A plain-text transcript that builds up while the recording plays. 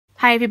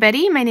Hi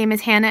everybody, my name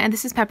is Hannah and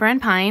this is Pepper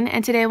and Pine,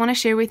 and today I want to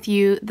share with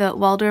you the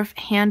Waldorf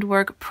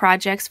handwork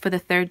projects for the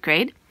 3rd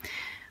grade.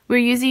 We're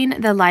using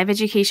the live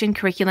education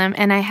curriculum,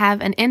 and I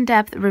have an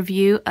in-depth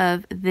review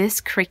of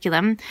this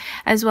curriculum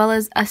as well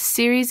as a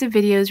series of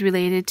videos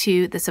related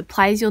to the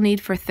supplies you'll need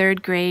for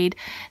 3rd grade,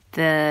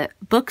 the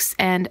books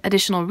and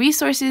additional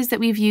resources that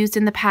we've used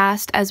in the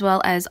past, as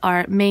well as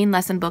our main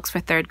lesson books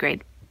for 3rd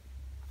grade.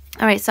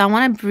 Alright, so I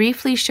want to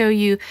briefly show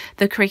you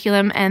the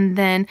curriculum and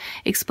then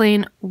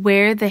explain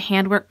where the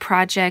handwork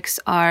projects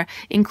are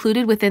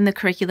included within the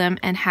curriculum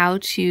and how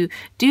to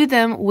do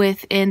them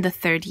within the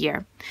 3rd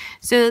year.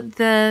 So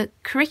the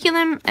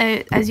curriculum,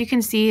 as you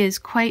can see, is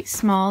quite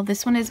small.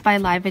 This one is by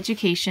Live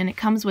Education. It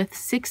comes with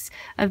 6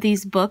 of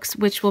these books,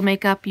 which will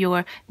make up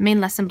your main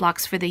lesson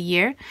blocks for the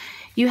year.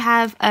 You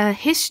have a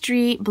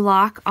history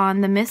block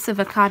on the myths of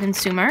a cotton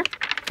sumer.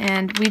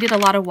 And we did a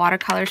lot of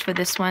watercolors for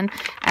this one,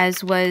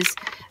 as was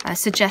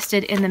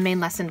suggested in the main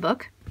lesson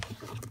book.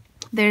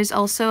 There's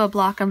also a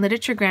block on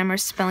literature, grammar,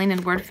 spelling,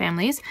 and word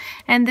families.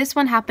 And this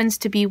one happens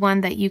to be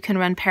one that you can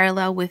run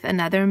parallel with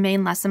another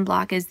main lesson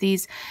block, as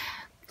these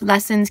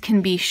lessons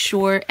can be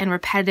short and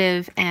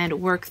repetitive and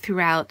work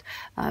throughout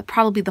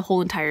probably the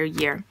whole entire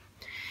year.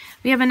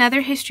 We have another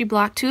history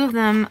block, 2 of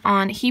them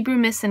on Hebrew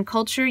myths and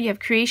culture. You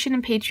have creation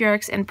and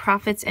patriarchs and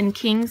prophets and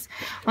kings.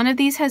 One of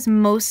these has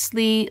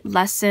mostly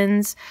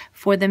lessons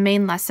for the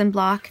main lesson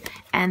block,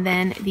 and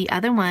then the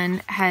other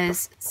one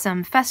has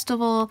some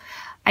festival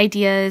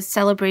ideas,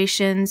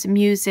 celebrations,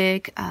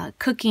 music,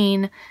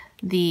 cooking,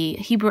 the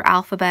Hebrew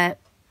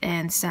alphabet,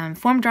 and some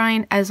form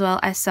drawing, as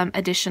well as some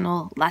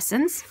additional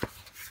lessons.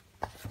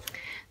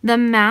 The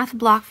math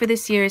block for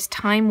this year is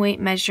time, weight,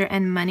 measure,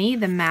 and money,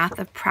 the math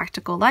of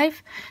practical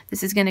life.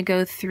 This is going to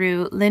go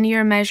through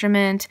linear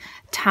measurement,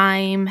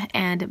 time,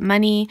 and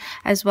money,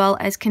 as well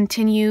as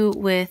continue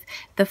with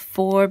the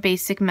 4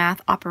 basic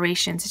math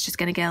operations. It's just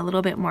going to get a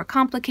little bit more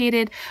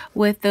complicated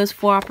with those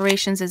 4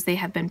 operations as they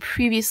have been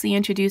previously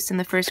introduced in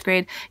the 1st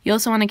grade. You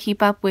also want to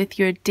keep up with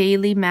your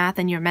daily math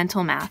and your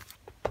mental math.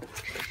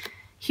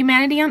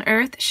 Humanity on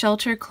Earth,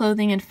 Shelter,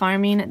 Clothing, and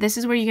Farming. This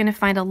is where you're going to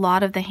find a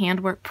lot of the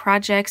handwork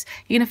projects.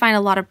 You're going to find a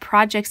lot of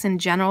projects in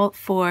general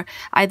for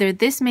either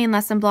this main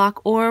lesson block,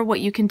 or what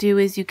you can do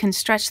is you can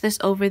stretch this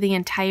over the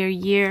entire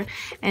year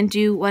and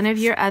do one of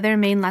your other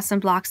main lesson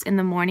blocks in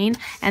the morning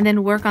and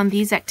then work on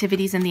these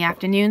activities in the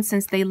afternoon,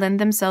 since they lend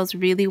themselves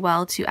really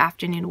well to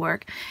afternoon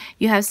work.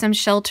 You have some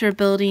shelter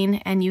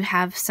building, and you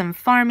have some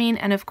farming,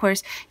 and of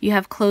course you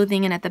have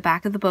clothing, and at the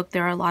back of the book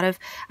there are a lot of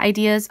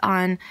ideas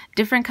on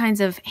different kinds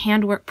of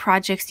handwork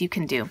projects you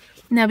can do.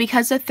 Now,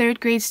 because a 3rd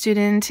grade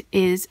student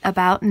is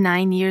about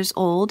 9 years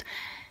old,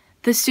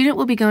 the student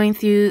will be going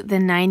through the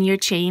 9-year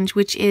change,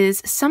 which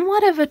is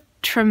somewhat of a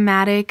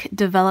traumatic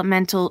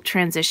developmental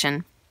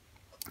transition.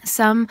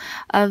 Some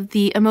of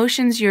the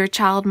emotions your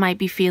child might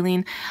be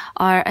feeling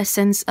are a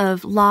sense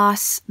of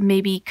loss,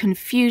 maybe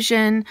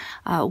confusion,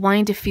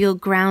 wanting to feel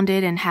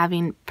grounded and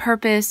having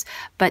purpose,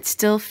 but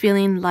still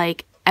feeling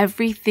like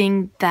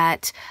everything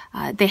that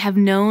they have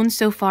known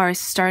so far is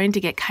starting to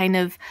get kind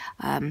of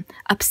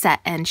upset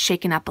and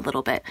shaken up a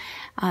little bit.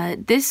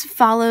 This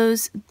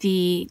follows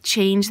the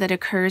change that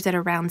occurs at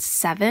around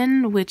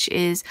 7, which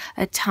is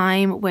a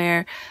time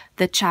where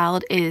the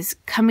child is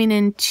coming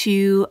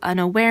into an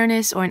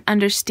awareness or an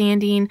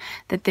understanding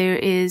that there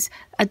is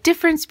a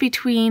difference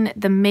between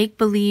the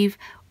make-believe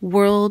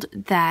world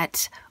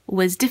that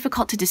was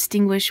difficult to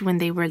distinguish when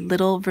they were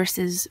little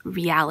versus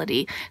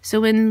reality. So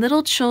when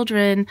little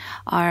children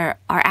are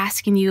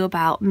asking you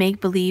about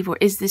make-believe or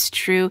is this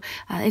true,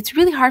 it's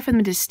really hard for them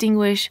to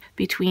distinguish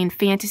between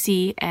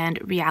fantasy and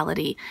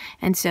reality.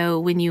 And so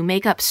when you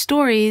make up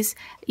stories,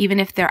 even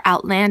if they're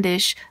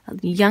outlandish,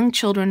 young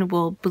children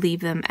will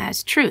believe them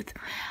as truth.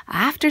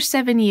 After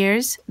 7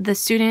 years, the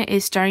student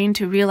is starting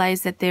to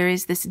realize that there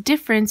is this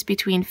difference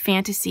between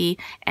fantasy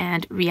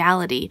and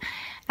reality.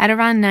 At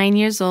around 9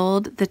 years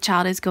old, the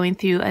child is going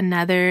through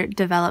another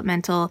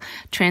developmental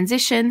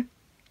transition,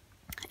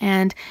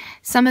 and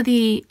some of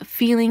the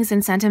feelings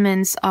and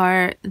sentiments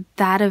are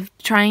that of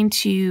trying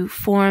to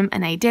form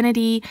an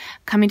identity,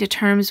 coming to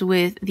terms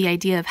with the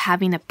idea of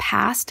having a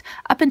past.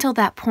 Up until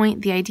that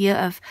point, the idea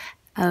of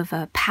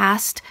a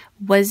past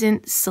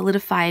wasn't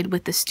solidified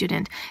with the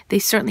student. They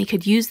certainly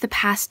could use the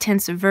past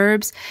tense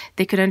verbs.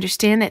 They could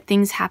understand that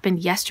things happened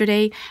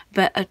yesterday,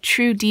 but a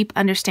true deep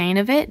understanding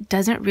of it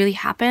doesn't really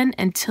happen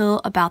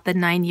until about the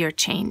 9-year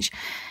change.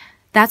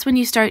 That's when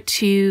you start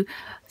to,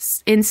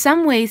 in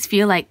some ways,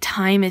 feel like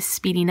time is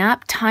speeding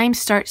up. Time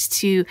starts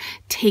to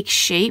take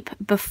shape.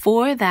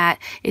 Before that,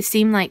 it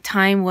seemed like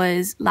time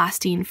was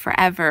lasting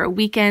forever.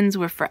 Weekends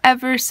were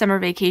forever. Summer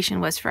vacation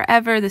was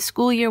forever. The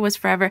school year was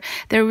forever.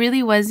 There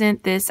really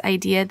wasn't this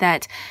idea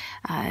that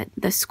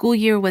the school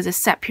year was a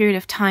set period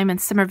of time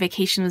and summer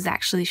vacation was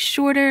actually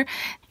shorter.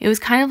 It was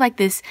kind of like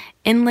this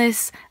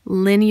endless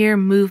linear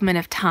movement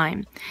of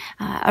time.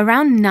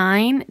 Around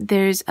 9,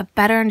 there's a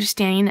better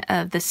understanding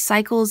of the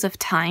cycles of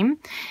time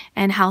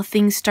and how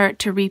things start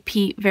to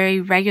repeat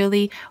very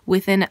regularly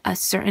within a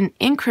certain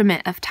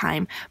increment of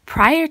time.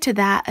 Prior to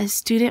that, a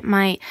student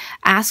might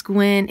ask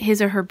when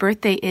his or her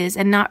birthday is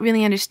and not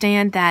really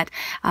understand that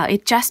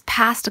it just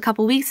passed a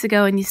couple weeks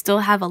ago and you still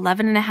have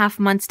 11 and a half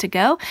months to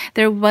go.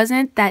 There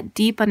wasn't that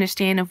deep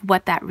understanding of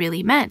what that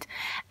really meant.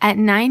 At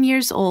 9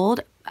 years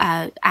old,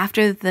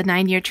 after the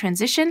 9-year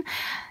transition,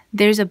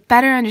 there's a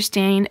better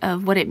understanding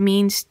of what it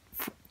means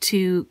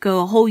to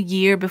go a whole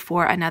year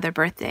before another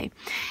birthday.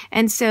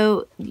 And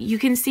so you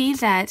can see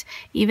that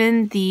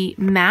even the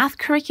math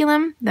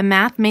curriculum, the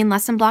math main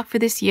lesson block for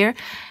this year,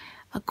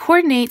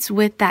 coordinates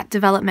with that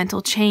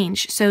developmental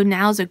change. So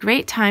now's a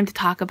great time to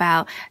talk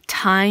about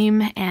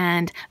time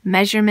and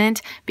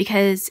measurement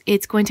because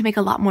it's going to make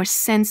a lot more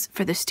sense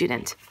for the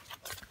student.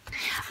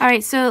 All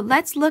right, so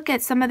let's look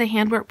at some of the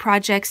handwork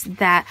projects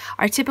that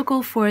are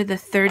typical for the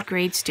 3rd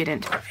grade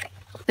student.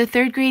 The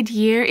 3rd grade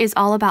year is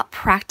all about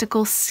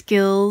practical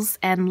skills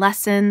and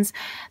lessons.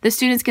 The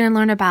student's going to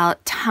learn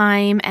about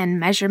time and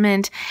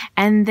measurement.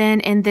 And then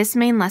in this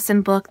main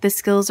lesson book, the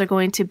skills are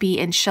going to be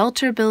in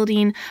shelter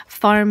building,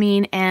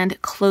 farming,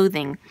 and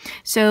clothing.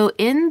 So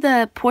in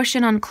the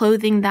portion on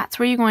clothing, that's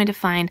where you're going to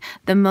find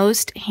the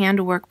most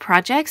handwork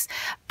projects.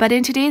 But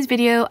in today's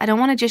video, I don't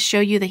want to just show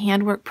you the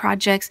handwork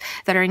projects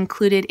that are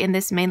included in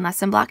this main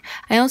lesson block.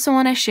 I also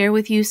want to share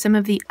with you some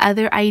of the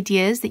other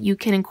ideas that you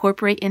can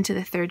incorporate into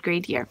the 3rd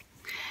grade year.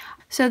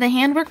 So the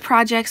handwork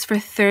projects for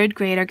 3rd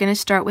grade are going to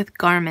start with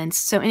garments.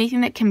 So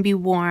anything that can be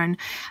worn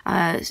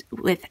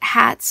with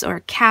hats or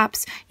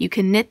caps, you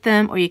can knit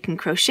them or you can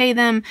crochet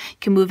them. You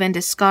can move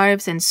into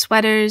scarves and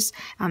sweaters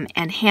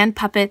and hand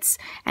puppets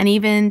and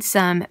even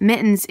some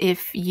mittens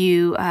if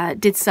you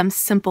did some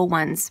simple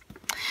ones.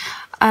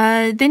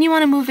 Then you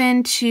want to move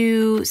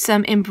into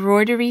some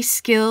embroidery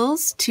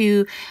skills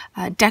to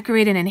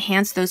decorate and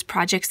enhance those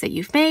projects that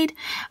you've made.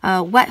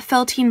 Wet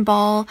felting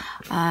ball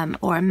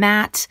or a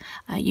mat.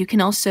 You can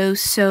also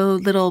sew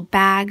little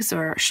bags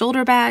or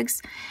shoulder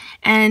bags.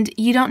 And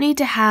you don't need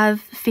to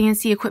have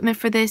fancy equipment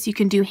for this. You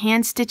can do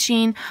hand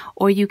stitching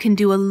or you can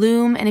do a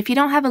loom. And if you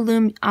don't have a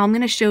loom, I'm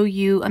going to show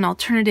you an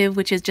alternative,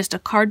 which is just a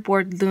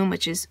cardboard loom,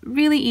 which is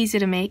really easy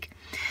to make.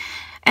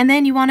 And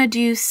then you want to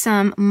do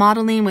some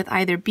modeling with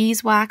either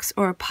beeswax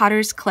or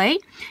potter's clay.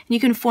 You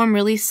can form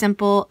really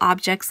simple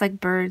objects like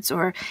birds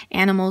or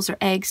animals or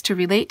eggs to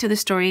relate to the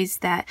stories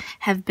that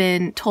have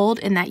been told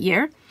in that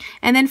year.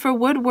 And then for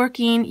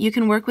woodworking, you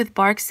can work with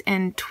barks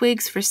and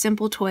twigs for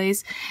simple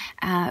toys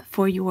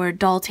for your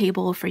doll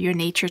table, for your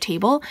nature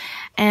table.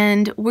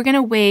 And we're going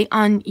to wait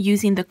on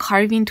using the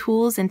carving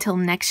tools until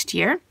next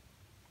year.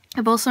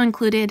 I've also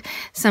included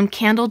some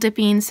candle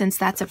dipping since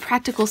that's a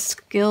practical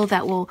skill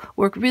that will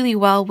work really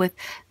well with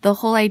the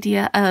whole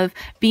idea of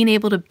being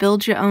able to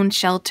build your own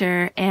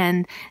shelter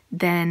and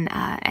then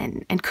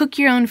and cook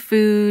your own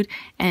food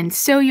and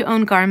sew your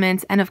own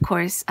garments and of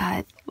course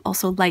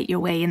also light your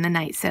way in the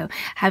night. So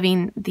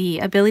having the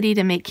ability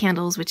to make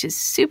candles, which is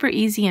super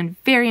easy and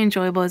very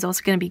enjoyable, is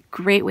also going to be a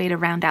great way to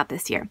round out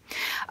this year.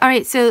 All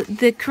right, so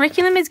the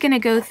curriculum is going to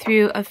go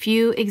through a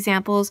few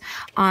examples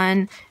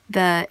on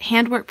the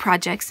handwork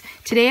projects.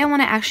 Today I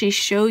want to actually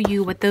show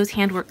you what those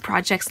handwork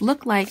projects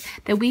look like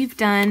that we've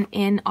done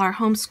in our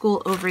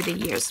homeschool over the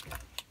years.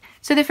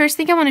 So the first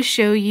thing I want to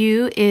show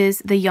you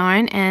is the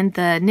yarn and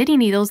the knitting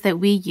needles that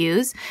we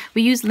use.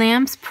 We use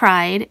Lamb's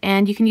Pride,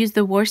 and you can use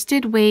the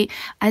worsted weight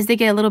as they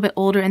get a little bit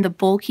older and the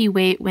bulky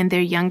weight when they're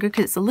younger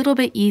because it's a little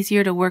bit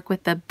easier to work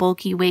with the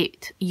bulky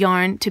weight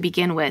yarn to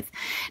begin with.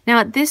 Now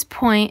at this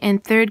point in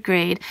 3rd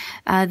grade,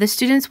 the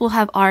students will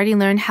have already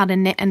learned how to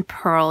knit and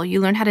purl. You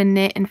learn how to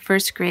knit in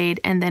 1st grade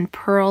and then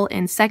purl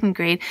in 2nd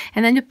grade,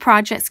 and then the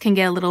projects can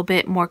get a little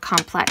bit more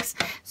complex.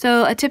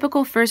 So a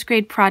typical 1st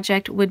grade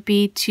project would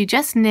be to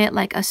just knit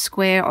like a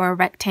square or a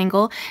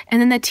rectangle, and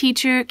then the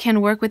teacher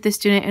can work with the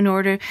student in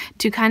order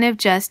to kind of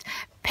just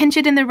pinch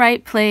it in the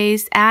right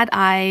place, add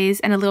eyes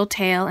and a little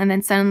tail, and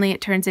then suddenly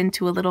it turns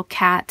into a little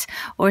cat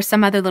or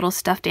some other little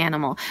stuffed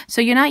animal.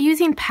 So you're not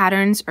using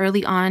patterns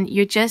early on,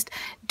 you're just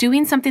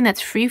doing something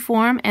that's free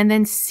form and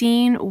then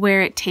seeing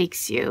where it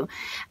takes you.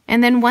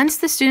 And then once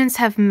the students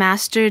have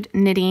mastered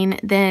knitting,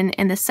 then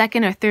in the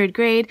 2nd or 3rd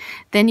grade,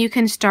 then you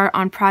can start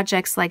on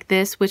projects like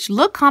this, which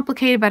look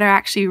complicated but are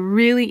actually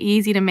really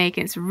easy to make.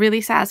 It's really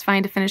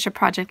satisfying to finish a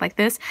project like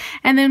this.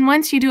 And then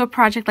once you do a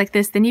project like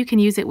this, then you can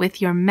use it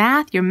with your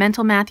math, your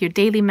mental math, your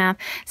daily math,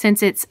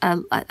 since it's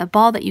a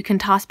ball that you can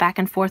toss back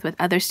and forth with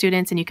other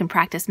students and you can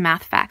practice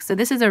math facts. So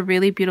this is a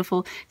really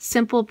beautiful,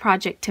 simple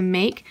project to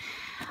make.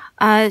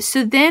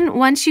 So then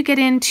once you get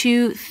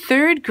into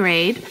 3rd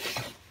grade,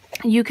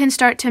 you can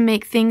start to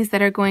make things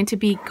that are going to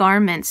be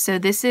garments. So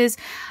this is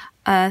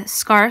a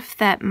scarf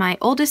that my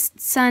oldest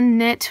son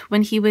knit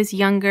when he was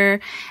younger,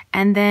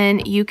 and then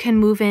you can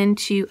move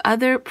into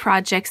other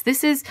projects.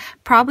 This is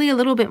probably a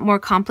little bit more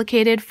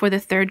complicated for the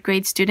third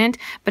grade student,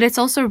 but it's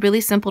also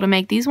really simple to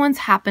make. These ones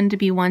happen to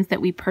be ones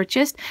that we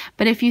purchased,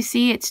 but if you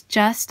see, it's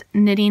just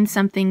knitting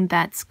something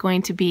that's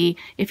going to be,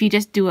 if you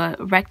just do a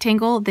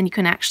rectangle, then you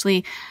can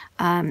actually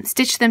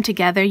stitch them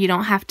together. You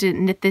don't have to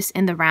knit this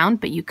in the round,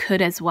 but you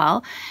could as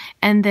well.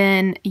 And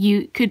then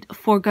you could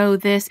forego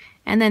this,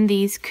 and then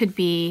these could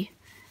be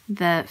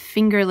the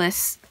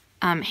fingerless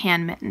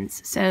hand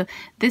mittens. So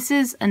this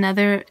is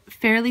another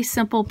fairly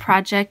simple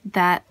project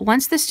that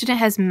once the student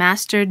has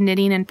mastered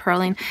knitting and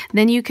purling,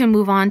 then you can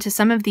move on to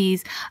some of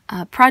these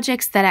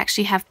projects that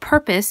actually have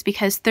purpose,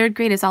 because third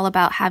grade is all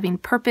about having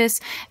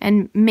purpose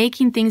and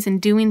making things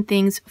and doing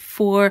things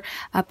for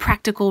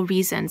practical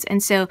reasons.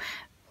 And so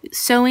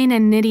sewing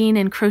and knitting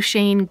and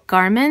crocheting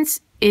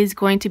garments is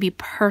going to be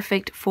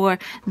perfect for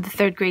the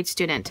third grade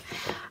student.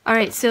 All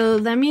right, so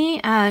let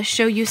me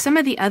show you some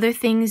of the other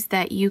things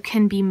that you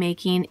can be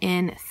making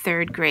in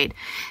third grade.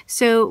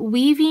 So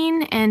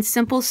weaving and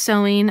simple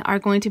sewing are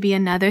going to be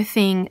another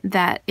thing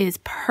that is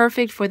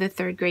perfect for the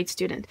third grade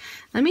student.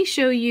 Let me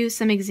show you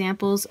some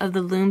examples of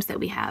the looms that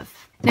we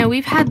have. Now,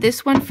 we've had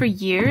this one for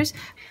years.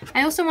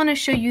 I also want to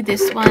show you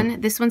this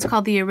one. This one's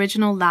called the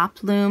Original Lap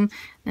Loom,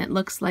 and it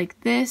looks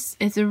like this.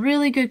 It's a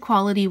really good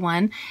quality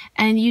one,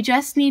 and you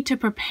just need to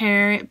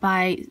prepare it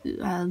by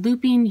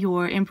looping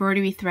your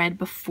embroidery thread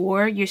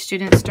before your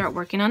students start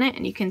working on it,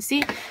 and you can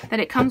see that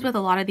it comes with a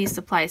lot of these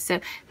supplies.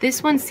 So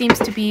this one seems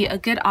to be a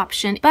good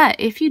option, but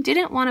if you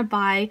didn't want to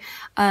buy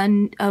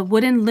a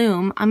wooden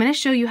loom, I'm going to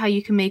show you how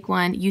you can make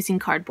one using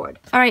cardboard.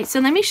 All right, so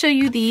let me show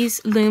you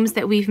these looms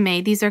that we've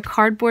made. These are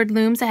cardboard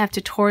looms. I have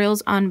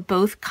tutorials on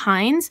both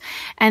kinds,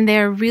 and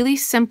they're really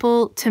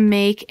simple to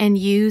make and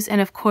use, and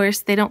of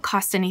course they don't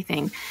cost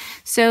anything.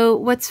 So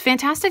what's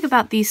fantastic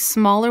about these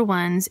smaller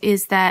ones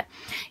is that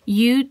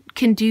you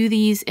can do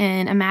these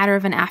in a matter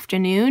of an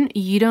afternoon.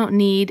 You don't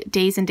need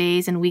days and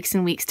days and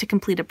weeks to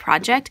complete a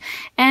project,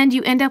 and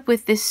you end up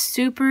with this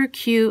super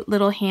cute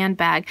little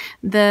handbag.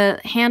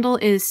 The handle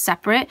is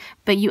separate,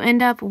 but you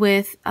end up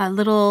with a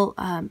little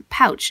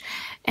pouch,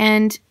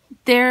 and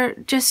they're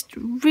just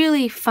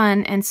really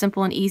fun and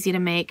simple and easy to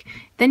make.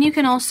 Then you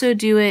can also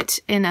do it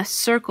in a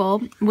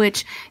circle,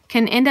 which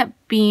can end up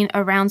being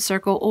a round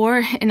circle,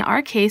 or in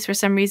our case, for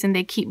some reason,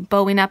 they keep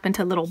bowing up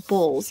into little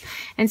bowls.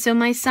 And so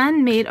my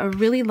son made a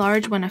really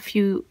large one a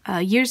few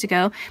years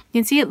ago. You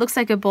can see it looks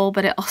like a bowl,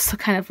 but it also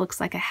kind of looks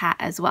like a hat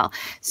as well.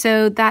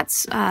 So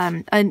that's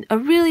a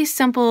really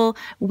simple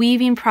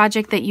weaving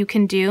project that you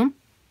can do.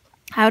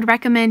 I would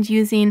recommend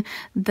using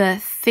the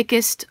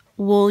thickest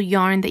wool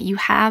yarn that you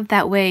have.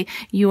 That way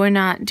you are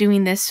not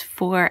doing this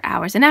for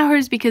hours and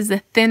hours, because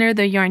the thinner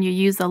the yarn you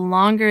use, the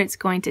longer it's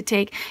going to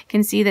take. You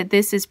can see that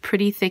this is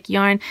pretty thick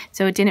yarn,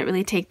 so it didn't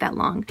really take that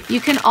long.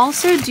 You can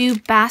also do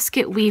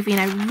basket weaving.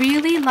 I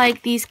really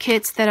like these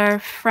kits that are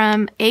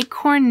from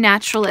Acorn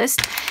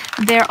Naturalist.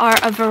 There are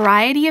a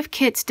variety of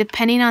kits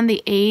depending on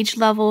the age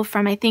level,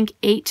 from I think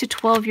 8 to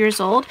 12 years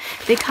old.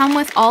 They come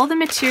with all the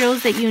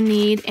materials that you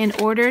need in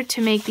order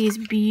to make these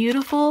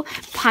beautiful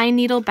pine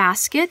needle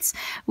baskets.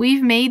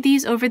 We've made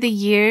these over the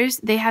years.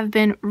 They have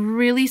been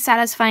really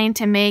satisfying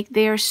to make.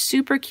 They are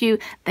super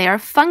cute. They are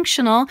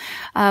functional.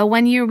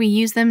 One year we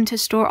use them to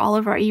store all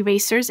of our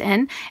erasers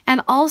in.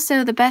 And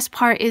also the best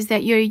part is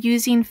that you're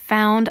using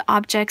found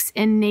objects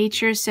in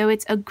nature. So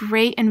it's a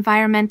great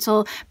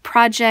environmental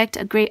project,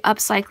 a great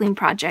upcycling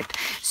project.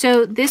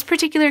 So this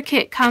particular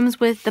kit comes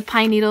with the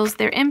pine needles.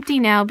 They're empty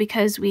now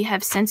because we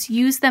have since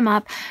used them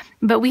up,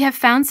 but we have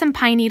found some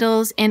pine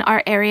needles in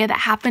our area that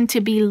happen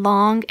to be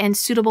long and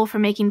suitable for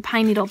making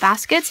pine needle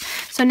baskets.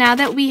 So now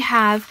that we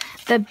have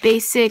the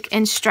basic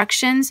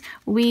instructions,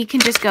 we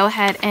can just go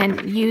ahead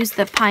and use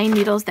the pine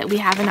needles that we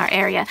have in our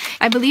area.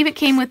 I believe it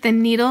came with the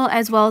needle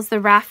as well as the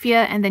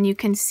raffia, and then you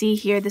can see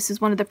here, this is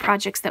one of the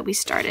projects that we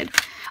started.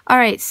 All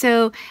right,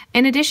 so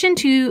in addition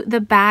to the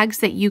bags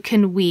that you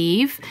can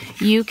weave,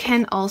 you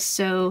can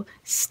also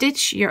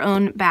stitch your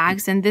own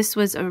bags, and this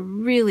was a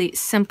really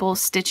simple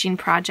stitching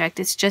project.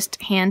 It's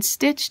just hand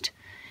stitched,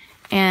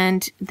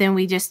 and then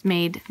we just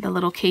made the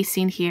little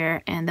casing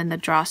here and then the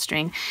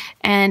drawstring.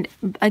 And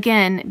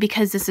again,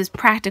 because this is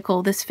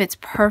practical, this fits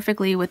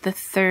perfectly with the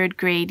third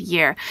grade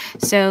year.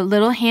 So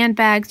little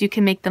handbags, you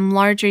can make them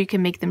larger, you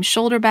can make them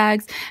shoulder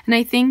bags. And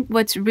I think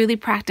what's really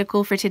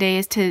practical for today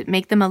is to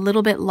make them a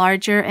little bit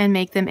larger and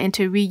make them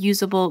into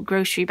reusable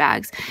grocery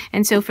bags.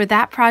 And so for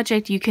that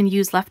project, you can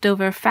use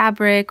leftover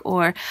fabric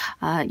or,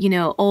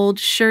 old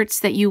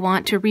shirts that you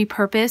want to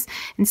repurpose.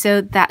 And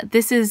so that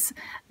this is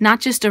not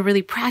just a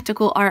really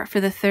practical art for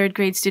the third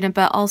grade student,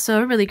 but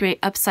also a really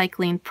great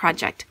upcycling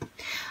project.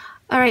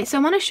 All right, so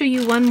I want to show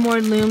you one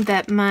more loom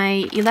that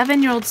my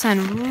 11-year-old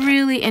son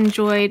really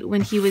enjoyed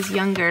when he was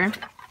younger.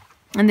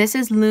 And this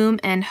is loom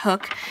and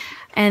hook.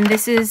 And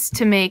this is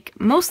to make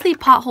mostly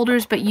pot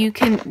holders, but you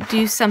can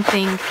do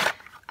something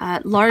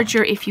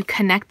larger if you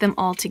connect them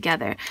all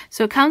together.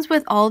 So it comes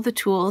with all the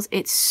tools.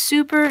 It's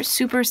super,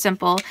 super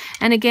simple.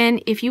 And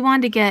again, if you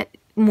want to get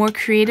more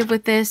creative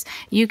with this,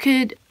 you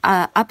could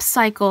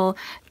upcycle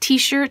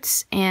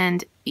t-shirts,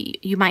 and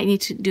you might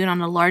need to do it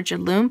on a larger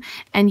loom,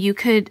 and you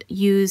could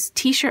use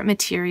t-shirt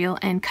material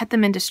and cut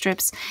them into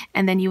strips,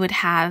 and then you would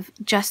have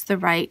just the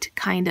right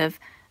kind of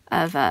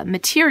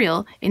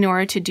material in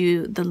order to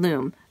do the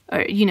loom,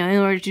 or in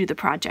order to do the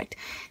project.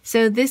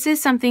 So this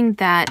is something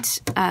that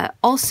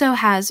also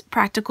has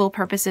practical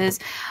purposes.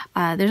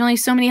 There's only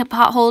so many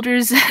pot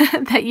holders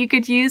that you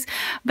could use,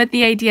 but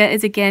the idea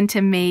is again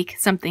to make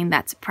something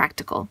that's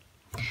practical.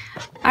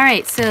 All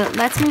right, so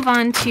let's move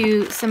on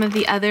to some of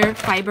the other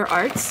fiber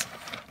arts.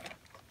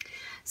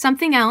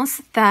 Something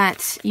else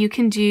that you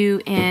can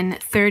do in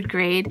 3rd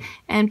grade,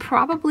 and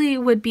probably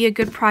would be a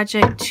good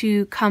project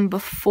to come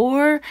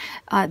before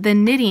the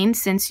knitting,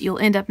 since you'll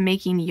end up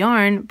making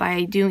yarn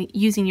by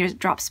using your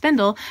drop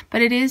spindle,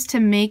 but it is to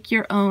make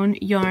your own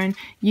yarn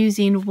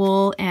using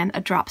wool and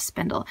a drop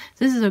spindle.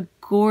 So this is a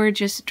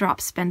gorgeous drop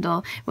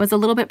spindle. It was a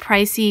little bit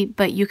pricey,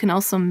 but you can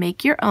also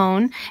make your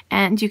own,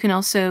 and you can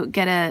also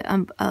get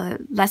a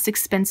less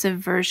expensive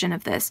version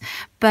of this.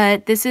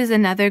 But this is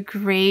another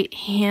great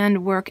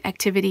handwork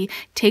activity.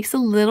 Takes a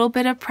little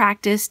bit of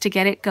practice to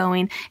get it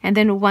going, and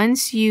then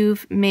once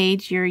you've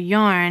made your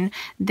yarn,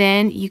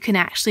 then you can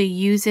actually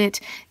use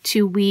it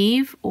to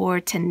weave or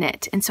to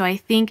knit. And so I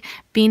think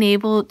being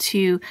able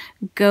to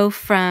go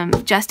from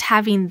just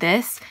having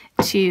this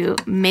to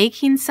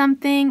making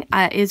something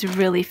is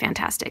really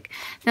fantastic.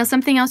 Now,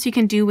 something else you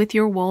can do with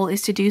your wool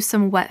is to do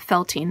some wet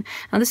felting.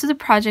 Now, this is a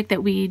project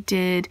that we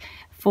did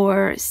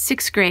for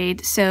 6th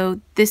grade, so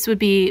this would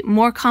be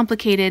more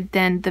complicated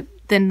than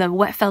the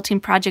wet felting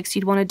projects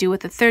you'd want to do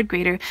with a 3rd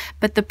grader,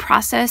 but the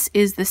process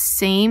is the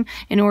same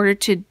in order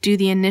to do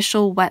the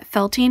initial wet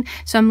felting.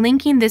 So I'm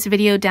linking this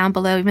video down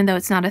below, even though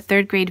it's not a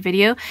 3rd grade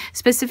video,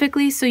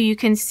 specifically so you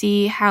can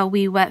see how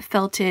we wet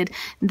felted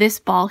this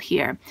ball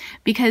here,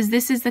 because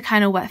this is the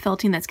kind of wet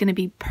felting that's going to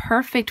be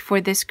perfect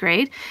for this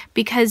grade,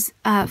 because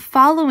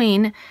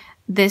following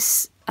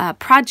this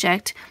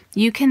project,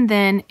 you can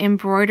then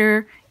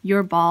embroider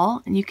your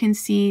ball, and you can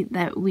see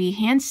that we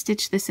hand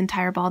stitched this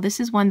entire ball. This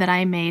is one that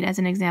I made as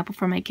an example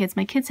for my kids.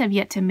 My kids have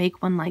yet to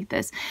make one like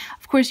this.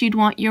 Of course, you'd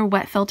want your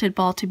wet felted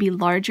ball to be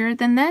larger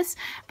than this,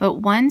 but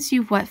once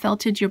you've wet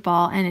felted your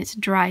ball and it's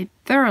dried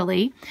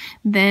thoroughly,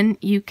 then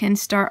you can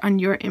start on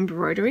your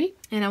embroidery.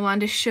 And I wanted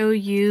to show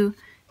you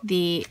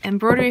the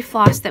embroidery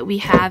floss that we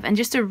have, and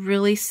just a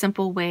really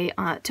simple way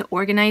to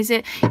organize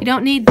it. You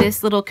don't need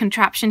this little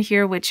contraption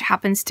here, which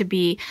happens to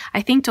be,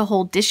 I think, to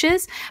hold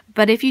dishes,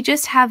 but if you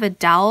just have a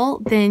dowel,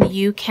 then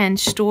you can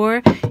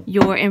store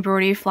your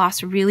embroidery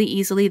floss really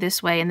easily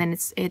this way, and then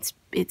it's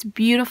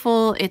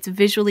beautiful, it's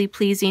visually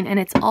pleasing, and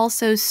it's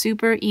also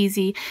super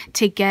easy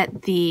to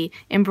get the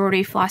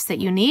embroidery floss that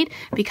you need.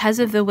 Because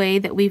of the way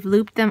that we've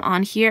looped them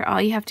on here,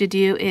 all you have to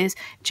do is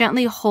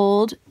gently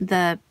hold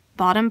the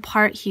bottom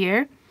part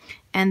here,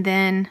 and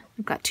then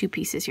I've got 2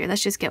 pieces here.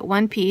 Let's just get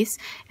 1 piece,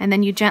 and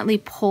then you gently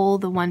pull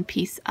the 1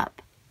 piece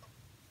up,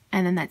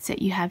 and then that's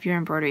it. You have your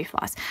embroidery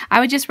floss. I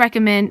would just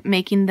recommend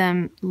making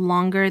them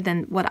longer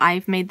than what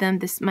I've made them.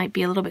 This might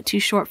be a little bit too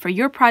short for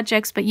your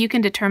projects, but you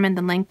can determine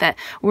the length that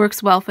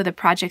works well for the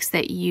projects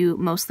that you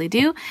mostly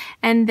do,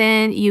 and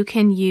then you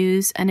can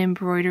use an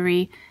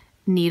embroidery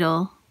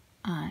needle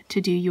to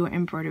do your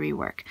embroidery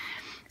work.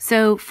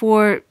 So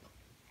for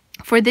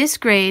this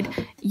grade,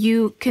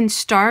 you can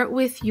start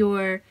with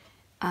your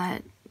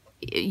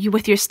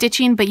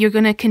stitching, but you're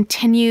going to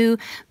continue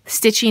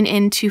stitching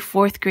into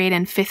 4th grade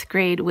and 5th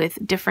grade with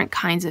different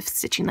kinds of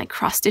stitching, like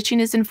cross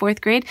stitching is in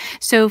 4th grade.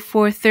 So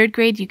for 3rd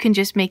grade, you can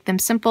just make them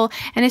simple,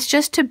 and it's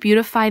just to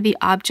beautify the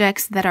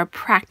objects that are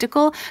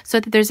practical, so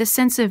that there's a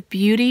sense of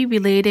beauty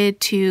related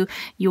to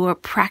your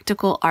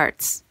practical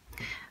arts.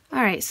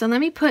 All right, so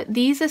let me put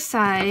these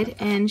aside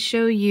and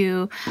show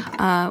you,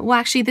 well,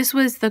 actually, this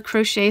was the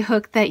crochet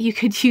hook that you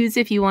could use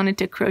if you wanted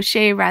to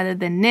crochet rather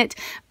than knit,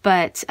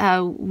 but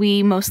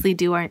we mostly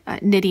do our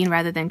knitting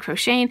rather than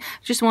crocheting.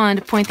 Just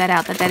wanted to point that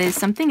out, that is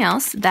something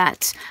else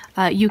that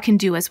you can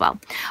do as well.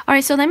 All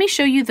right, so let me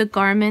show you the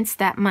garments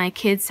that my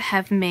kids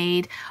have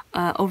made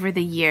over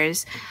the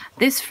years.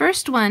 This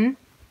first one,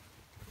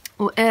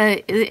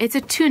 it's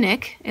a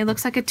tunic. It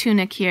looks like a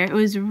tunic here. It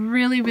was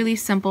really, really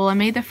simple. I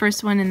made the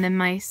first one, and then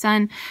my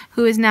son,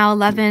 who is now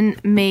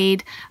 11,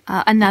 made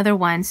another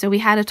one. So we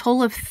had a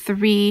total of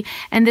 3,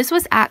 and this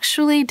was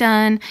actually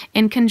done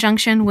in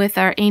conjunction with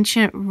our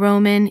ancient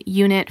Roman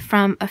unit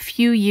from a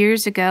few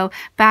years ago,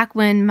 back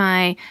when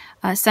my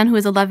son, who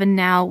is 11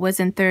 now, was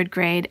in 3rd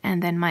grade,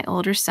 and then my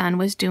older son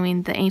was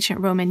doing the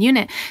ancient Roman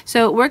unit.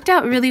 So it worked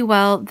out really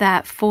well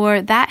that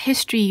for that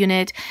history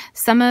unit,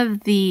 some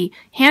of the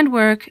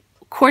handwork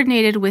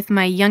coordinated with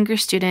my younger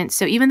students.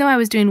 So even though I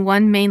was doing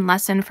one main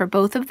lesson for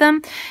both of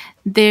them,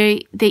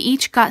 they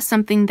each got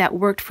something that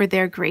worked for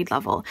their grade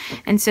level.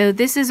 And so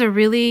this is a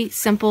really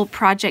simple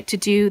project to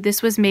do.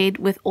 This was made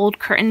with old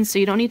curtains, so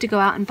you don't need to go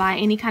out and buy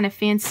any kind of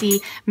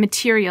fancy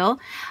material.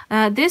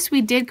 This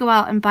we did go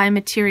out and buy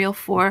material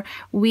for.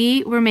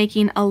 We were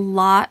making a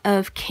lot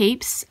of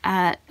capes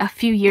a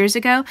few years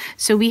ago,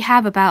 so we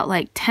have about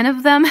like 10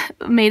 of them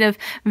made of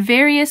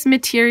various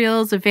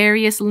materials,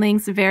 various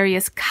lengths,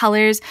 various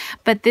colors.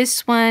 But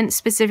this one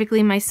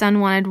specifically, my son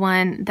wanted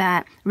one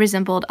that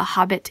resembled a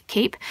hobbit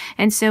cape.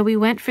 And so we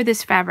went for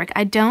this fabric.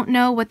 I don't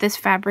know what this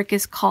fabric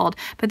is called,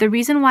 but the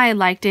reason why I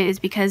liked it is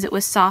because it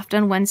was soft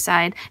on one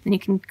side, and you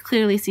can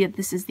clearly see that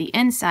this is the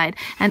inside.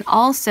 And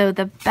also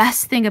the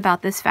best thing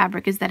about this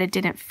fabric is that it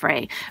didn't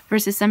fray,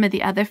 versus some of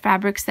the other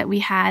fabrics that we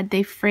had,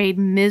 they frayed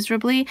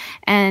miserably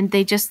and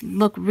they just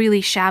look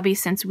really shabby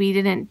since we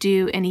didn't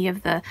do any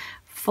of the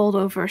fold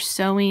over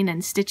sewing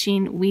and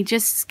stitching. We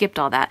just skipped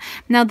all that.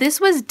 Now this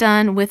was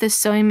done with a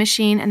sewing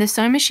machine, and the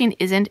sewing machine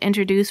isn't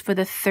introduced for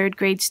the 3rd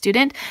grade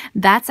student.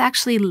 That's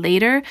actually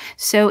later.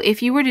 So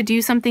if you were to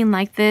do something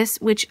like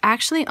this, which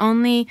actually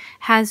only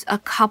has a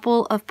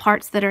couple of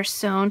parts that are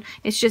sewn,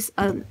 it's just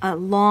a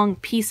long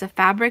piece of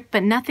fabric,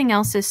 but nothing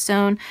else is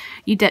sewn.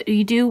 You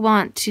do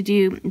want to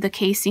do the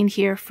casing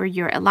here for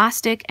your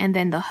elastic and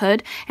then the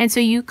hood. And so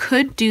you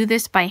could do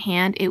this by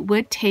hand. It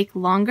would take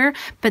longer,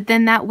 but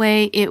then that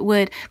way it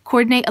would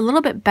coordinate a little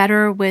bit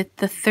better with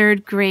the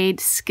 3rd grade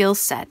skill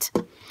set.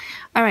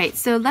 All right,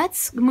 so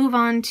let's move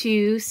on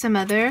to some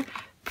other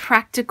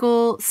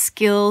practical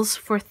skills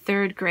for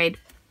 3rd grade.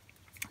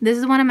 This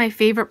is one of my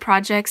favorite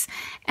projects,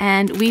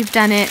 and we've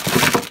done it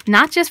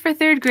not just for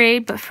 3rd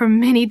grade, but for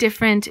many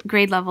different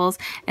grade levels,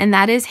 and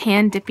that is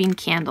hand dipping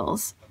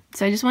candles.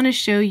 So I just want to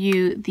show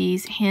you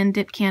these hand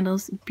dip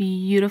candles.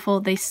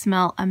 Beautiful. They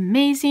smell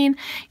amazing.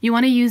 You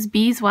want to use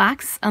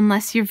beeswax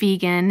unless you're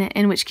vegan,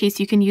 in which case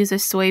you can use a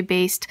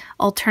soy-based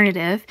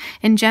alternative.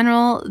 In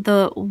general,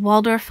 the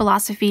Waldorf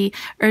philosophy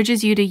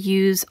urges you to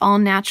use all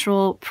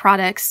natural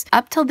products.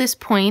 Up till this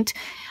point,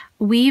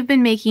 we've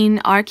been making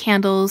our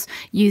candles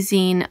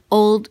using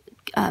old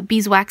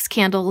beeswax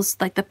candles,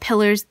 like the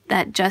pillars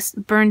that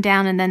just burn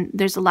down, and then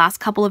there's the last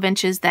couple of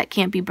inches that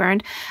can't be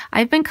burned.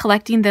 I've been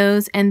collecting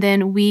those, and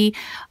then we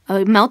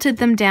melted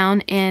them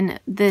down in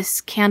this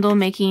candle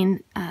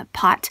making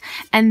pot,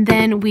 and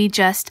then we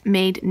just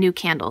made new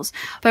candles.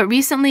 But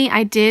recently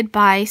I did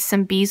buy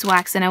some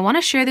beeswax, and I want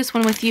to share this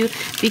one with you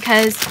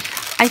because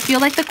I feel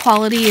like the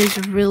quality is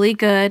really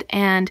good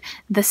and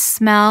the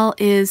smell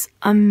is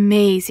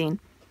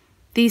amazing.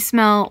 These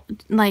smell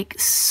like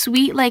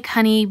sweet like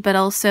honey, but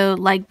also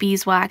like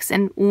beeswax.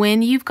 And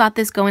when you've got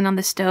this going on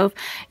the stove,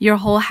 your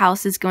whole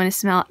house is going to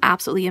smell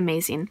absolutely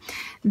amazing.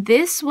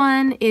 This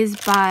one is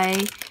by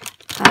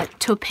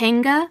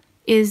Topanga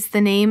is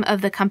the name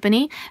of the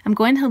company. I'm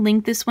going to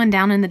link this one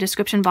down in the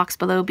description box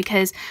below,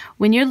 because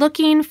when you're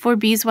looking for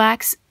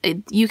beeswax,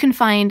 you can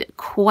find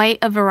quite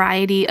a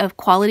variety of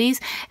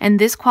qualities, and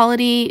this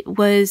quality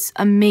was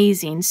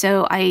amazing.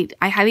 So I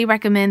highly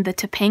recommend the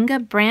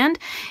Topanga brand.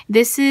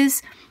 This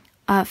is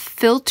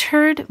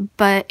filtered,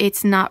 but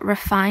it's not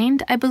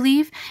refined, I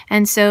believe.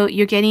 And so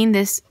you're getting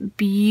this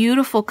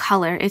beautiful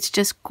color. It's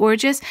just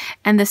gorgeous,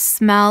 and the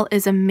smell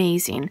is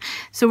amazing.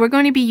 So we're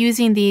going to be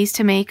using these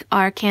to make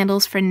our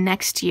candles for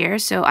next year.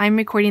 So I'm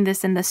recording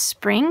this in the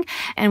spring,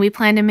 and we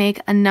plan to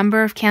make a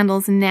number of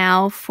candles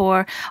now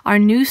for our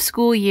new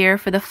school year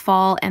for the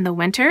fall and the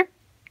winter.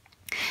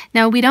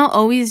 Now, we don't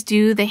always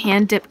do the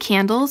hand dip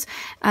candles.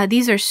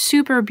 These are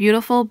super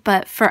beautiful,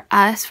 but for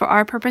us, for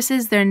our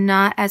purposes, they're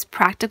not as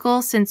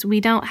practical since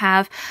we don't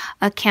have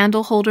a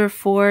candle holder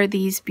for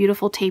these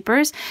beautiful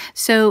tapers.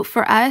 So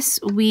for us,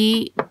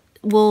 we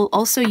will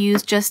also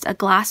use just a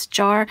glass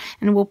jar,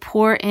 and we'll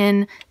pour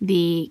in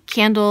the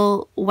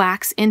candle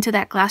wax into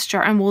that glass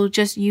jar, and we'll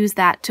just use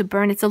that to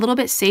burn. It's a little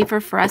bit safer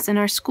for us in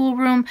our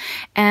schoolroom,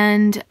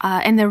 and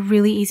they're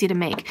really easy to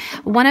make.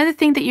 One other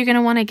thing that you're going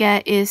to want to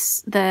get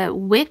is the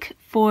wick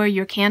for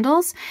your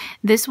candles.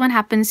 This one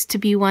happens to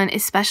be one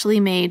especially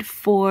made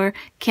for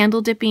candle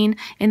dipping.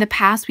 In the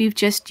past, we've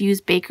just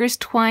used baker's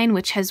twine,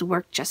 which has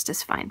worked just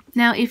as fine.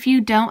 Now, if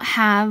you don't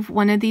have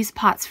one of these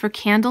pots for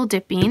candle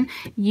dipping,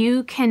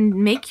 you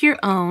can make your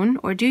own,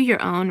 or do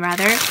your own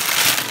rather,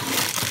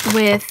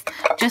 with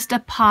just a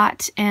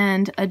pot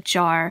and a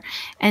jar.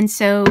 And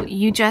so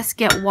you just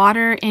get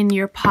water in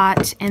your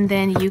pot, and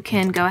then you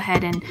can go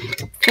ahead and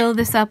fill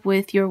this up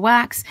with your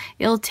wax.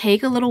 It'll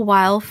take a little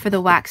while for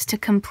the wax to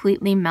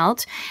completely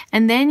melt,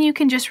 and then you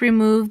can just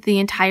remove the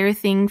entire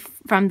thing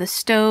from the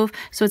stove,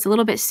 so it's a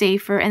little bit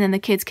safer, and then the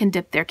kids can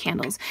dip their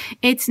candles.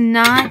 It's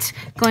not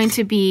going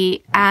to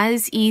be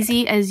as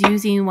easy as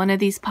using one of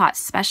these pots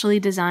specially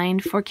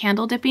designed for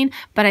candle dipping,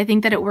 but I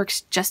think that it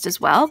works just as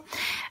well.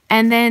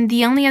 And then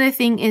the only other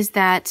thing is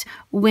that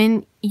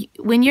when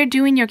you're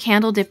doing your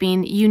candle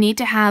dipping, you need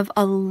to have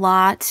a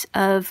lot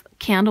of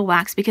candle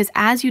wax, because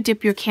as you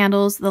dip your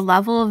candles, the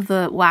level of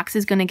the wax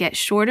is going to get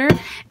shorter.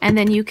 And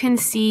then you can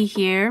see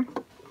here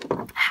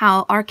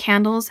how our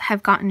candles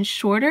have gotten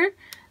shorter.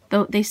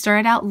 They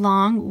started out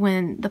long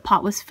when the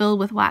pot was filled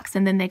with wax,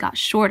 and then they got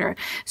shorter.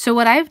 So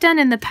what I've done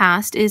in the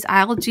past is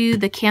I'll do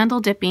the candle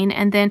dipping,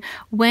 and then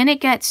when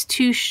it gets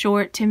too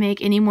short to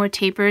make any more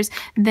tapers,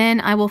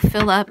 then I will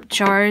fill up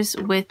jars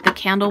with the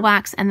candle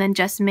wax and then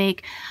just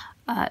make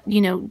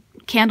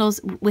candles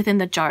within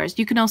the jars.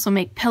 You can also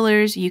make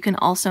pillars, you can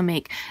also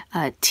make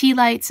tea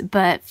lights,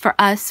 but for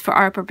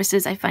our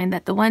purposes, I find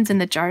that the ones in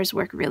the jars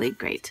work really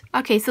great.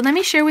 Okay, so let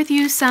me share with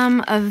you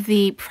some of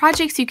the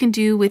projects you can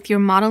do with your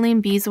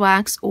modeling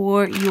beeswax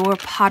or your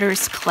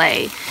potter's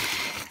clay.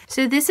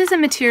 So this is a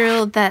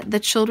material that the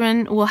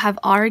children will have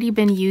already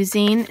been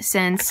using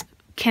since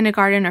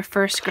kindergarten or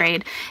first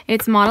grade.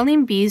 It's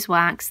modeling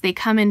beeswax. They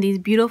come in these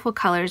beautiful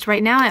colors.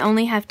 Right now I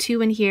only have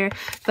 2 in here,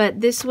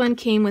 but this one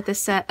came with a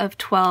set of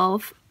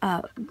 12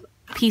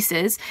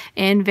 pieces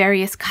in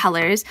various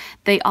colors.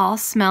 They all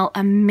smell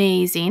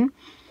amazing,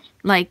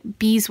 like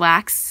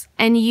beeswax,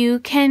 and you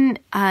can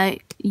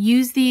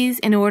use these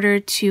in order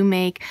to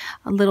make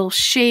little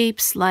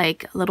shapes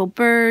like little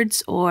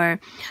birds or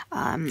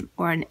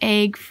an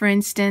egg, for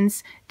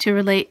instance, to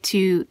relate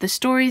to the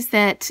stories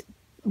that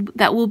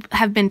will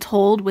have been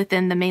told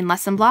within the main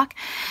lesson block.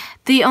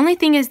 The only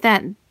thing is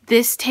that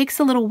this takes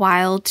a little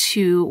while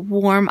to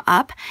warm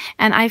up,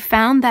 and I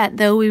found that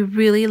though we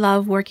really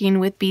love working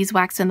with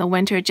beeswax in the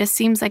winter, it just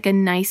seems like a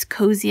nice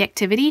cozy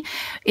activity.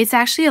 It's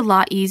actually a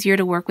lot easier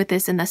to work with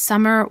this in the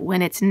summer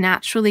when it's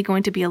naturally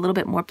going to be a little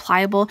bit more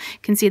pliable. You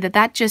can see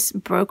that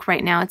just broke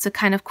right now. It's a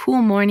kind of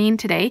cool morning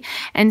today,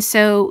 and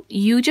so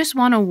you just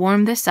want to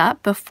warm this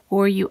up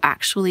before you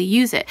actually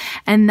use it,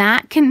 and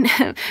that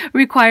can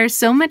require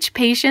so much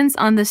patience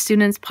on the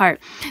student's part.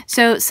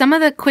 So some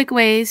of the quick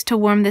ways to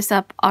warm this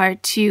up are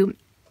to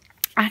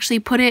actually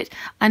put it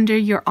under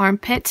your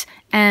armpit,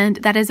 and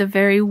that is a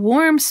very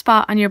warm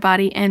spot on your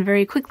body, and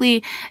very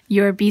quickly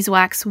your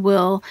beeswax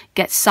will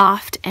get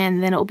soft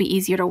and then it will be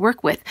easier to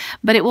work with.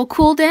 But it will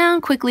cool down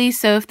quickly,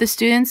 so if the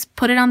students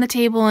put it on the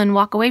table and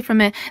walk away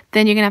from it,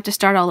 then you're gonna have to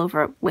start all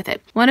over with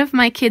it. One of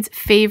my kids'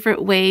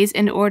 favorite ways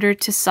in order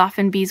to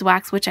soften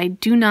beeswax, which I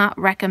do not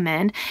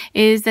recommend,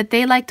 is that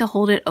they like to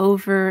hold it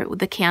over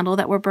the candle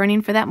that we're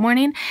burning for that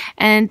morning,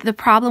 and the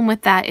problem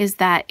with that is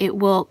that it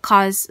will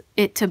cause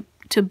it to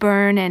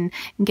burn and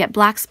get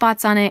black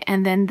spots on it,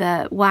 and then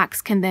the wax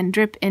can then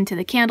drip into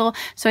the candle.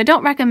 So I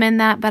don't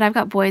recommend that, but I've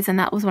got boys and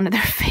that was one of their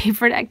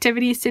favorite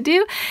activities to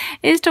do,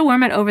 is to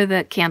warm it over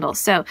the candle.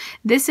 So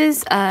this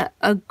is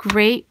a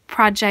great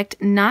project,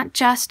 not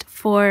just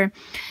for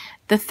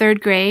the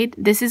 3rd grade.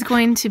 This is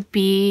going to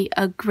be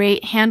a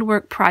great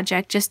handwork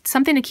project, just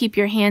something to keep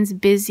your hands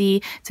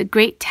busy. It's a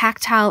great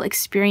tactile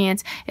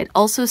experience. It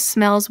also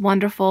smells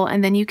wonderful,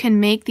 and then you can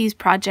make these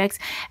projects,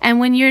 and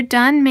when you're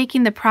done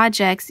making the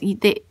projects,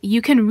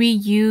 you can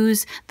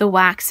reuse the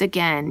wax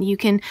again. You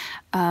can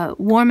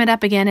warm it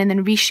up again and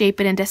then reshape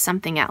it into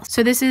something else.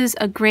 So this is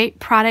a great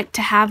product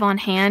to have on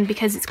hand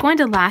because it's going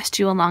to last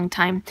you a long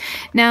time.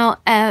 Now,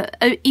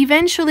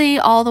 eventually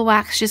all the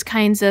wax just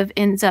kind of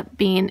ends up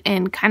being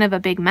in kind of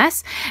a big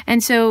mess,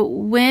 and so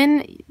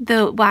when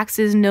the wax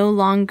is no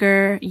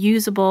longer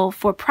usable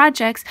for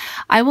projects,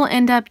 I will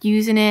end up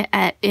using it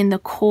in the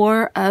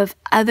core of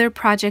other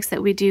projects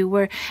that we do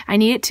where I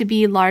need it to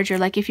be larger.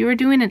 Like if you were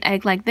doing an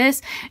egg like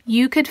this,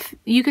 you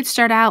could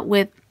start out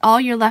with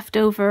all your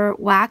leftover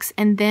wax,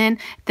 and then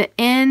at the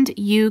end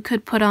you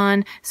could put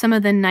on some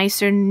of the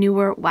nicer,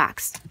 newer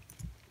wax.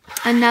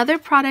 Another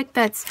product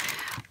that's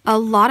a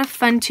lot of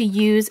fun to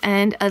use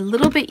and a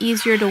little bit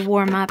easier to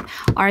warm up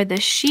are the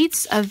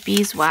sheets of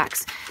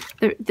beeswax.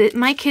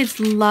 My kids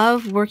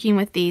love working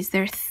with these.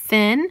 They're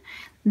thin.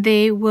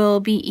 They will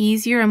be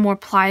easier and more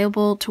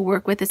pliable to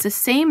work with. It's the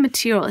same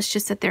material, it's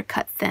just that they're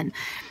cut thin.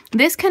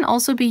 This can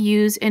also be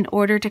used in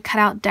order to cut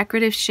out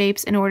decorative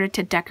shapes in order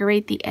to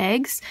decorate the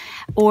eggs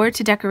or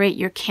to decorate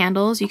your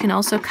candles. You can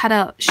also cut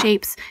out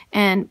shapes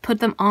and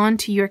put them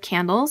onto your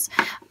candles.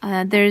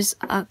 There's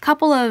a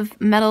couple of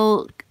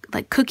metal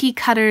like cookie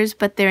cutters,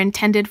 but they're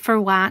intended for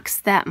wax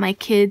that my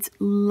kids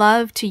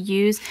love to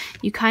use.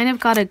 You kind of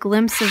got a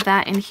glimpse of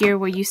that in here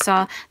where you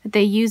saw that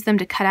they use them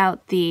to cut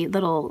out the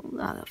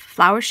little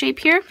flower shape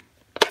here.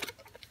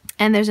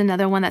 And there's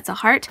another one that's a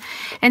heart.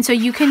 And so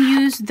you can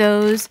use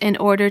those in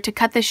order to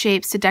cut the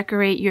shapes to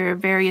decorate your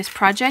various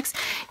projects.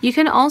 You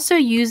can also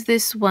use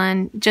this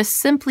one just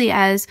simply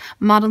as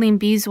modeling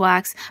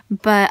beeswax,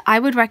 but I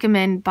would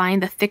recommend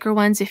buying the thicker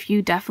ones if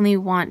you definitely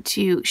want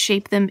to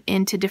shape them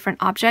into different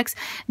objects.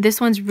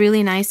 This one's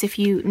really nice if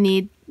you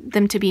need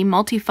them to be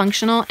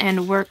multifunctional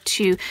and work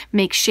to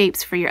make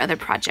shapes for your other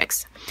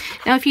projects.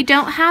 Now, if you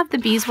don't have the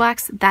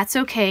beeswax, that's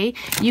okay.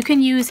 You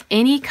can use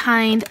any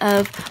kind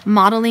of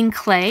modeling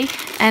clay,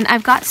 and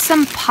I've got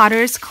some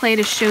potter's clay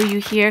to show you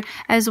here,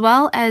 as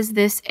well as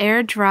this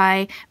air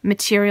dry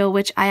material,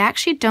 which I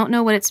actually don't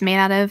know what it's made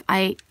out of.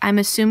 I'm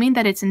assuming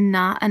that it's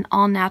not an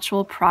all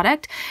natural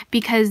product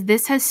because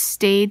this has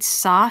stayed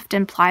soft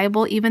and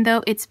pliable even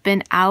though it's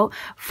been out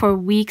for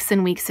weeks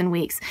and weeks and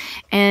weeks.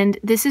 And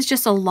this is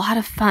just a lot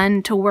of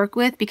fun to work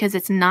with because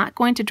it's not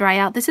going to dry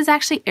out. This is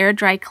actually air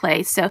dry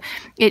clay, so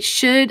it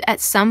should at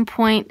some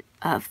point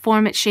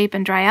form its shape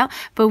and dry out,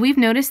 but we've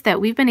noticed that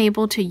we've been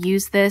able to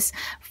use this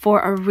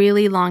for a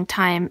really long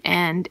time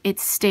and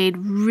it's stayed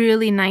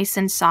really nice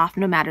and soft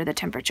no matter the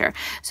temperature.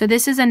 So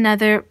this is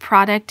another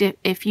product.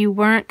 If you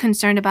weren't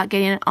concerned about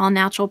getting an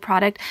all-natural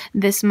product,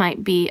 this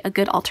might be a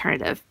good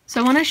alternative. So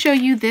I want to show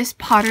you this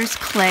potter's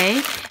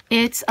clay.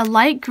 It's a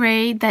light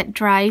gray that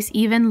dries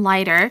even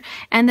lighter.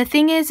 And the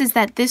thing is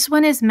that this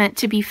one is meant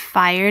to be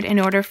fired in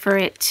order for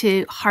it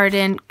to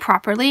harden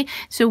properly.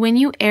 So when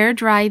you air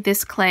dry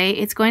this clay,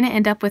 it's going to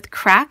end up with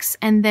cracks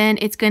and then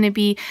it's going to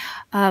be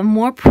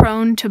more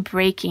prone to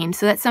breaking.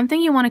 So that's something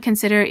you want to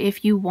consider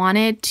if you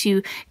wanted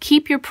to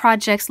keep your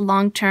projects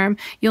long term.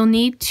 You'll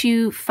need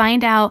to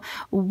find out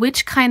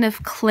which kind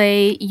of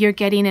clay you're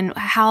getting and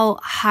how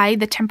high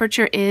the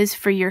temperature is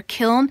for your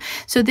kiln.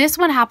 So this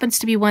one happens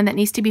to be one that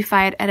needs to be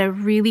fired at a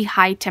really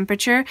high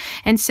temperature.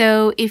 And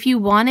so if you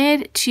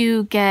wanted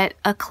to get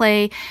a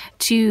clay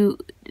to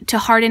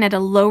harden at a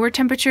lower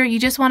temperature, you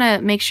just want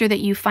to make sure that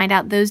you find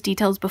out those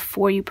details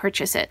before you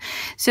purchase it.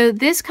 So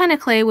this kind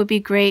of clay would be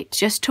great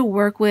just to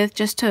work with,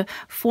 just to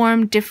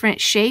form different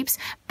shapes,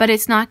 but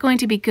it's not going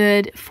to be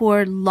good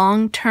for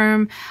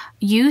long-term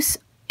use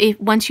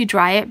once you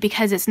dry it,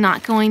 because it's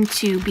not going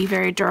to be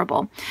very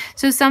durable.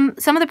 So some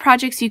of the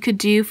projects you could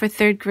do for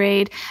third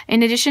grade,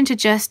 in addition to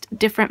just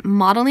different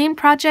modeling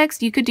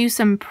projects, you could do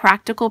some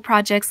practical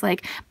projects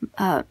like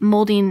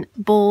molding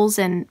bowls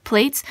and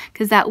plates,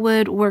 because that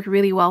would work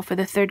really well for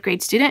the third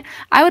grade student.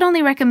 I would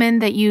only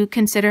recommend that you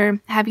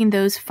consider having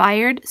those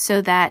fired so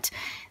that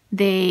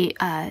they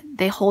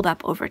hold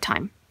up over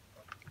time.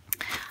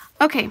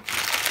 Okay.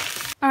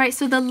 All right,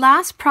 so the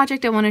last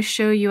project I want to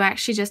show you, I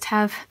actually just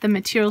have the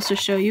materials to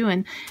show you,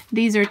 and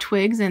these are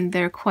twigs and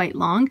they're quite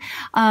long.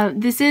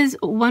 This is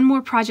one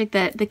more project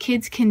that the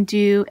kids can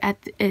do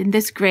in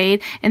this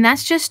grade, and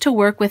that's just to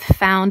work with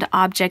found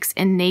objects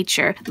in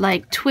nature,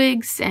 like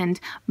twigs and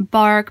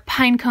bark,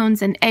 pine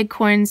cones and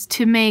acorns,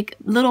 to make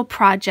little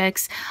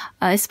projects,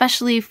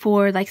 especially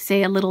for, like,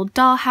 say, a little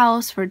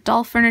dollhouse, for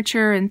doll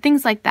furniture and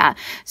things like that.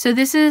 So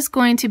this is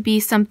going to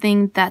be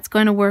something that's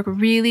going to work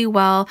really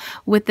well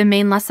with the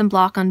main lesson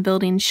block on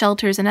building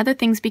shelters and other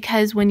things,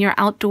 because when you're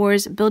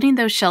outdoors building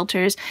those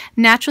shelters,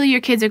 naturally your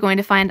kids are going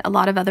to find a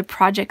lot of other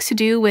projects to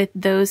do with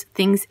those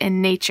things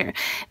in nature.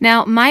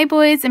 Now, my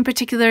boys in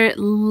particular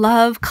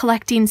love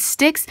collecting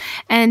sticks,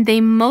 and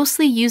they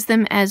mostly use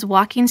them as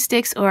walking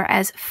sticks or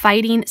as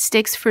fighting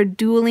sticks for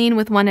dueling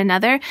with one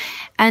another.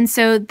 And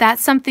so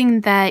that's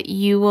something that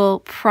you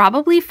will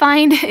probably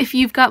find if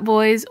you've got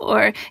boys,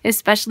 or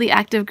especially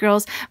active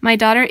girls. My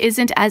daughter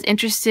isn't as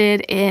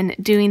interested in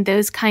doing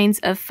those kinds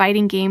of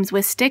fighting games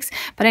with sticks,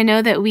 but I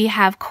know that we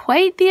have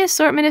quite the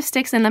assortment of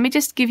sticks, and let me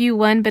just give you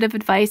one bit of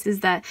advice,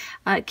 is that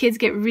kids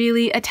get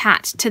really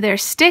attached to their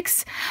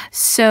sticks,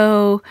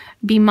 so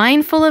be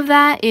mindful of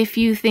that. If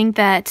you think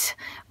that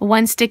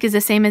one stick is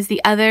the same as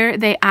the other,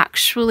 they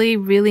actually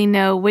really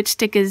know which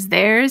stick is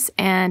theirs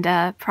and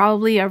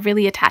probably are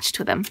really attached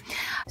to them.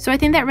 So I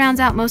think that rounds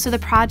out most of the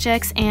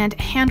projects and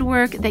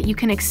handwork that you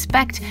can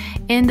expect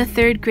in the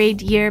third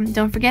grade year.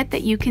 Don't forget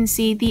that you can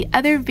see the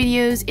other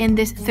videos in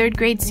this third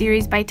grade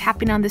series by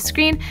tapping on the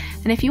screen.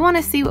 And if you want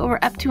to see what we're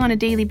up to on a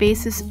daily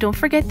basis, don't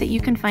forget that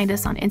you can find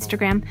us on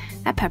Instagram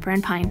at Pepper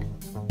and Pine.